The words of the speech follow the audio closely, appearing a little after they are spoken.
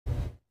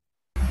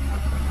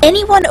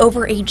Anyone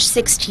over age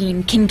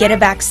 16 can get a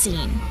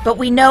vaccine, but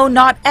we know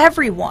not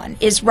everyone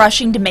is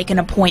rushing to make an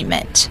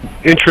appointment.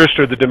 Interest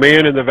or the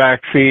demand in the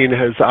vaccine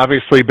has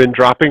obviously been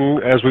dropping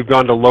as we've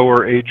gone to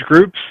lower age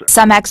groups.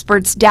 Some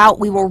experts doubt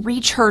we will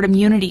reach herd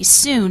immunity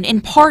soon,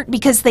 in part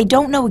because they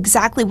don't know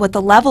exactly what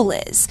the level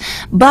is.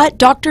 But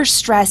doctors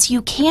stress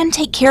you can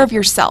take care of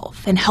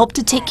yourself and help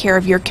to take care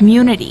of your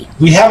community.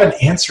 We have an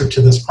answer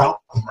to this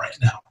problem right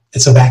now.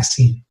 It's a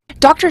vaccine.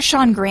 Dr.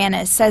 Sean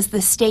Granis says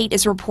the state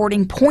is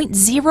reporting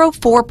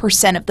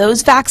 0.04% of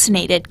those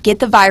vaccinated get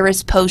the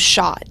virus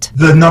post-shot.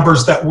 The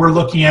numbers that we're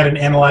looking at and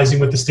analyzing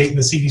with the state and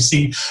the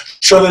CDC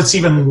show that it's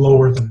even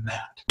lower than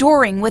that.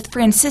 Doring with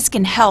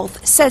Franciscan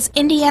Health says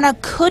Indiana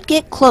could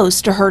get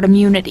close to herd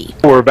immunity.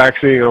 We're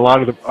vaccinating a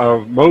lot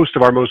of most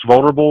of our most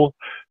vulnerable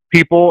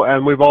people,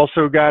 and we've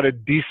also got a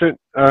decent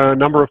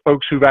number of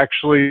folks who've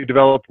actually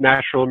developed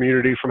natural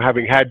immunity from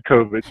having had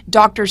COVID.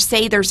 Doctors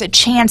say there's a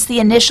chance the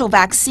initial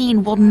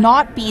vaccine will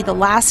not be the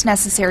last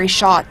necessary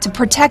shot to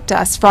protect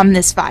us from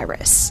this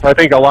virus. I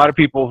think a lot of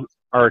people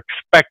are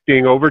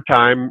expecting over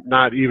time,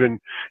 not even,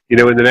 in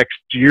the next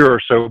year or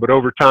so, but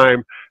over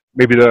time,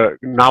 maybe the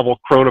novel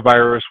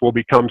coronavirus will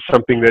become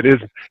something that is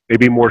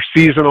maybe more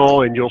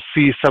seasonal, and you'll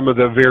see some of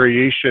the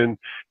variation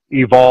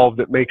evolve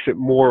that makes it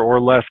more or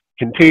less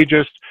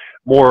contagious,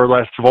 more or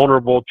less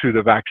vulnerable to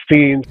the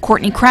vaccine.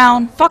 Courtney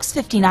Crown, Fox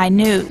 59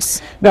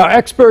 News. Now,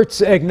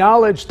 experts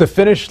acknowledge the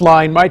finish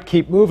line might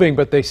keep moving,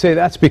 but they say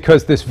that's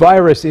because this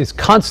virus is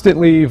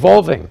constantly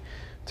evolving.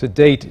 To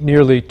date,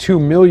 nearly 2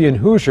 million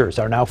Hoosiers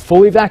are now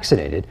fully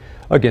vaccinated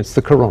against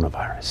the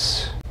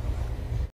coronavirus.